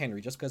Derrick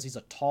Henry just because he's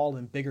a tall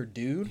and bigger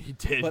dude. He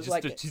did. But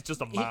He's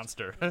just a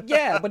monster.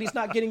 Yeah, but he's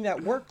not getting that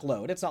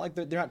workload. It's not like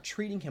they're not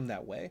treating him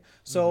that way.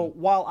 So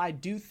while I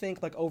do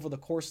think like over the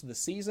course of the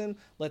season,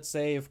 let's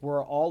say if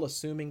we're all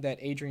assuming that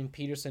Adrian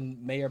Peterson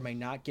may or may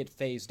not get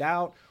phased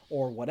out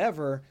or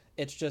whatever,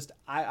 it's just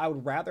I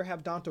would rather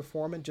have Donta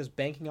Foreman just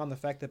banking on the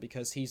fact that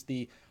because he's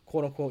the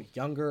quote-unquote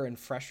younger and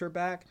fresher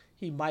back,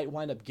 he might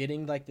wind up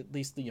getting like at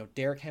least the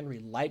Derrick Henry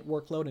light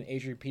workload and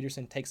Adrian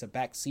Peterson takes a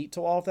back seat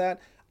to all of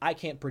that. I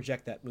can't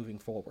project that moving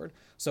forward.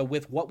 So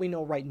with what we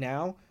know right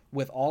now,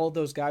 with all of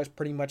those guys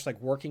pretty much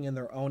like working in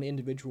their own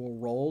individual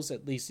roles,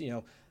 at least,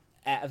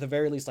 at the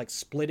very least, like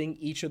splitting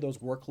each of those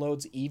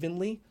workloads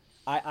evenly,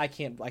 I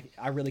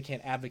really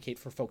can't advocate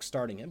for folks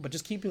starting him, but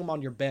just keeping him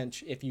on your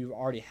bench if you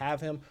already have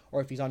him,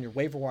 or if he's on your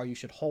waiver wire, you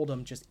should hold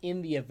him just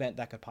in the event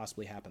that could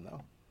possibly happen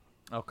though.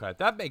 Okay,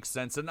 that makes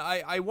sense. And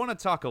I want to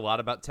talk a lot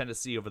about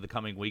Tennessee over the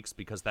coming weeks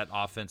because that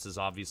offense is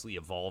obviously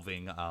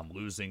evolving,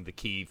 losing the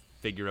key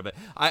figure of it.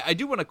 I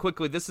do want to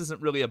quickly, this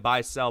isn't really a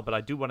buy-sell, but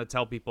I do want to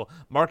tell people,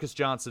 Marcus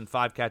Johnson,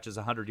 5 catches,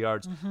 100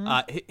 yards.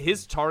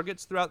 His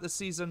targets throughout the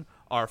season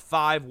are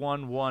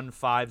 5-1-1,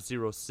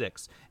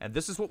 5-0-6. And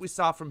this is what we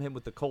saw from him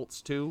with the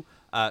Colts too.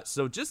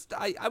 So just,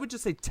 I would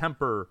just say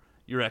temper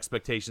your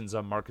expectations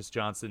on Marcus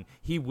Johnson.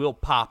 He will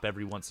pop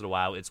every once in a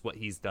while. It's what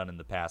he's done in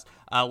the past.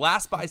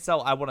 Last buy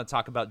sell I want to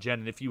talk about, Jen,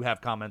 and if you have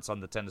comments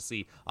on the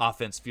Tennessee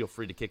offense, feel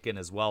free to kick in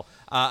as well.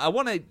 I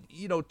want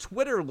to,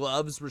 Twitter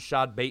loves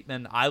Rashad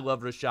Bateman. I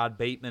love Rashad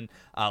Bateman.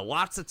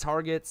 Lots of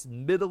targets,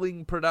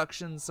 middling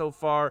production so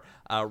far.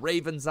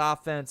 Ravens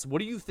offense. What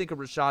do you think of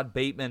Rashad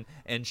Bateman,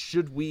 and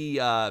should we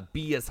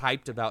be as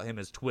hyped about him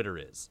as Twitter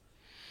is?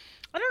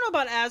 I don't know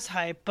about as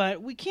hype,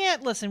 but we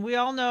can't listen. We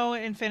all know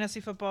in fantasy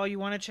football, you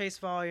want to chase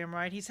volume,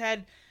 right? He's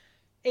had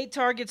 8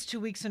 targets 2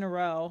 weeks in a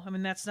row. I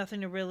mean, that's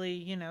nothing to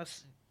really,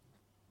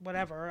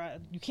 whatever.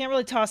 You can't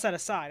really toss that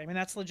aside. I mean,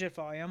 that's legit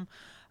volume.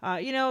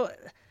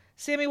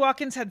 Sammy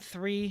Watkins had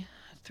three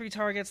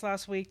targets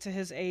last week to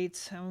his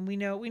 8. I mean,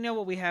 we know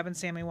what we have in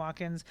Sammy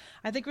Watkins.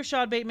 I think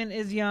Rashad Bateman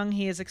is young.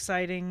 He is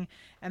exciting,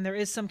 and there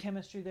is some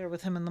chemistry there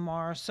with him and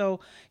Lamar. So,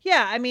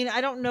 yeah, I mean,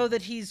 I don't know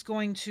that he's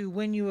going to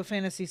win you a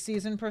fantasy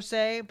season per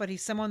se, but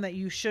he's someone that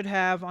you should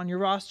have on your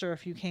roster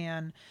if you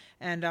can,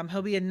 and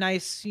he'll be a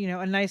nice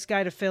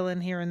guy to fill in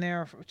here and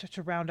there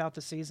to round out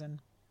the season.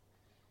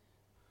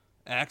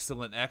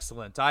 Excellent.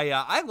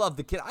 I love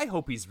the kid. I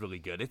hope he's really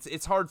good.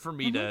 It's hard for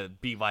me to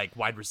be like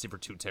wide receiver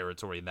 2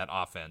 territory in that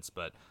offense,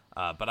 but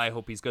I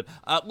hope he's good.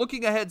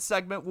 Looking ahead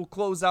segment, we'll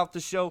close out the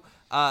show.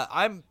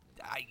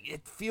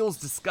 It feels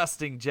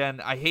disgusting,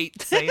 Jen. I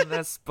hate saying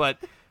this, but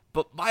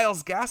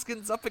Myles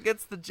Gaskin's up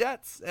against the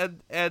Jets,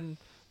 and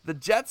the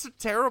Jets are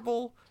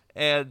terrible.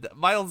 And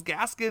Myles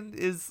Gaskin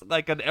is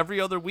like an every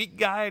other week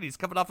guy, and he's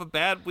coming off a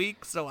bad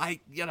week. So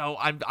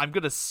I'm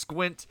gonna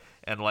squint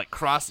and like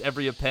cross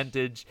every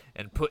appendage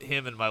and put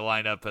him in my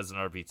lineup as an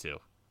RB2.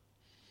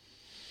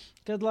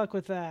 Good luck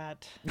with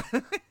that.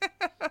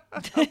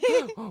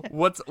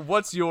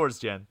 What's yours,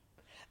 Jen?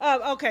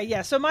 Okay,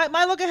 yeah. So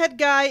my look-ahead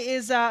guy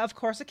is, of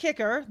course, a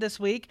kicker this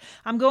week.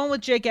 I'm going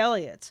with Jake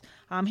Elliott.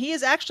 He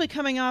is actually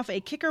coming off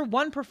a kicker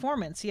 1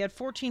 performance. He had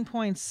 14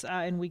 points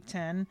in Week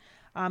 10,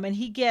 and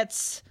he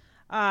gets.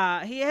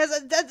 He has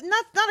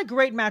not a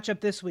great matchup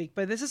this week,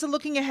 but this is a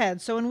looking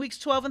ahead. So in weeks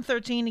 12 and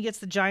 13, he gets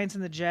the Giants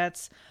and the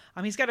Jets.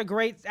 He's got a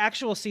great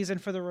actual season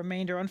for the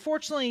remainder.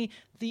 Unfortunately,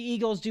 the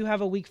Eagles do have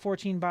a week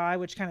 14 bye,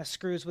 which kind of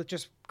screws with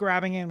just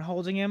grabbing him and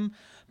holding him.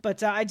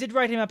 But I did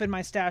write him up in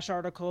my stash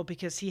article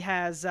because he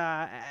has,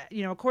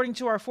 according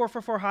to our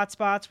 4-for-4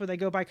 hotspots where they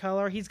go by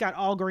color, he's got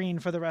all green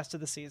for the rest of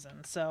the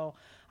season. So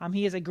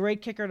he is a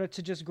great kicker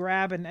to just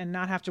grab and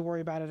not have to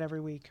worry about it every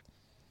week.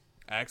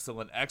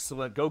 Excellent.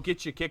 Go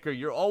get your kicker.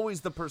 You're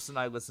always the person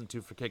I listen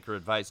to for kicker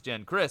advice,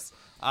 Jen. Chris,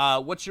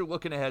 what's your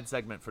looking ahead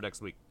segment for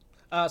next week?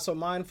 So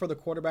mine for the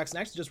quarterbacks, and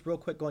actually just real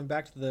quick going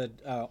back to the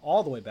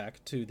all the way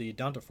back to the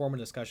Donta Foreman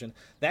discussion,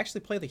 they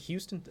actually play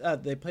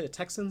the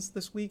Texans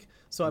this week.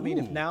 So I mean,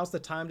 if now's the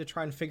time to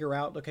try and figure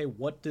out, okay,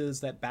 what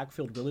does that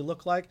backfield really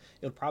look like?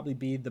 It would probably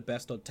be the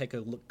best to take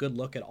a good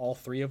look at all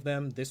 3 of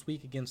them this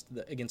week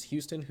against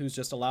Houston, who's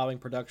just allowing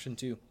production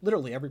to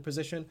literally every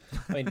position.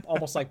 I mean,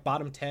 almost like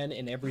bottom 10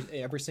 in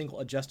every single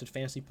adjusted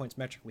fantasy points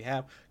metric we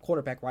have: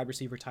 quarterback, wide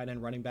receiver, tight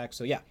end, running back.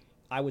 So yeah.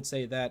 I would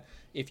say that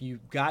if you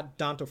got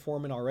Donta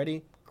Foreman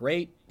already,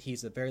 great.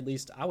 He's at the very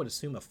least, I would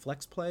assume, a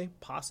flex play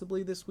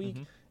possibly this week.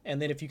 And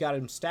then if you got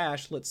him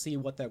stashed, let's see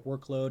what that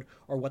workload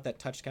or what that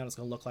touch count is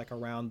going to look like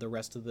around the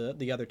rest of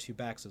the other 2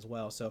 backs as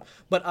well. So,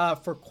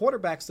 but for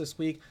quarterbacks this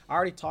week, I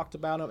already talked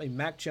about him.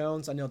 Mac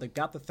Jones, I know they've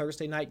got the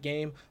Thursday night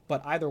game,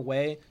 but either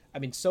way, I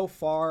mean, so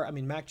far, I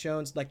mean, Mac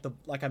Jones,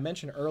 like I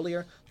mentioned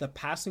earlier, the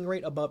passing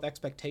rate above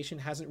expectation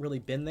hasn't really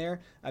been there.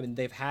 I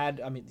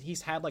mean,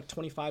 he's had like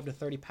 25 to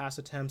 30 pass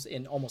attempts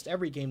in almost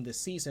every game this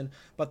season,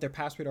 but their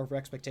pass rate over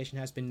expectation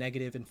has been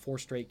negative in 4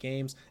 straight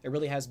games. It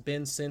really has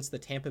been since the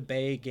Tampa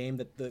Bay game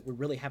that we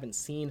really haven't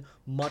seen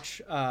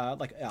much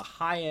like a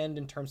high end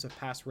in terms of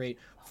pass rate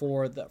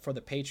for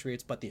the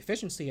Patriots, but the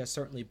efficiency has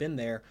certainly been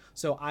there.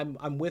 So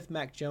I'm with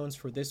Mac Jones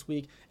for this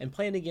week, and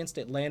playing against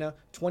Atlanta,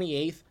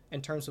 28th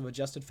in terms of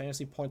adjusted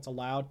fantasy points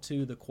allowed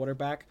to the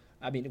quarterback.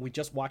 I mean, we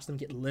just watched them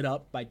get lit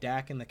up by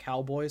Dak and the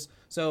Cowboys.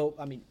 So,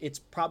 I mean, it's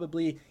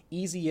probably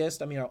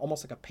easiest, I mean,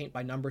 almost like a paint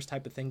by numbers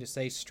type of thing to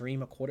say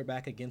stream a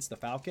quarterback against the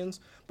Falcons.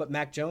 But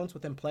Mac Jones,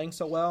 with them playing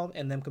so well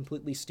and them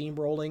completely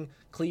steamrolling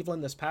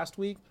Cleveland this past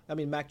week, I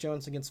mean, Mac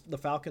Jones against the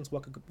Falcons,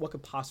 what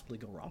could possibly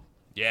go wrong?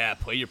 Yeah,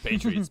 play your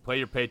Patriots. Play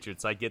your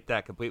Patriots. I get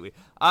that completely.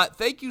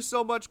 Thank you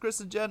so much, Chris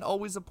and Jen.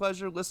 Always a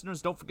pleasure.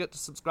 Listeners, don't forget to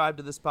subscribe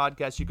to this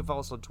podcast. You can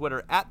follow us on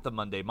Twitter at The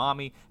Monday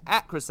Mommy,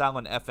 at Chris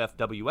Allen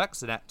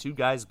FFWX, and at 2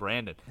 Guys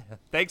Brandon.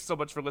 Thanks so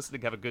much for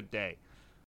listening. Have a good day.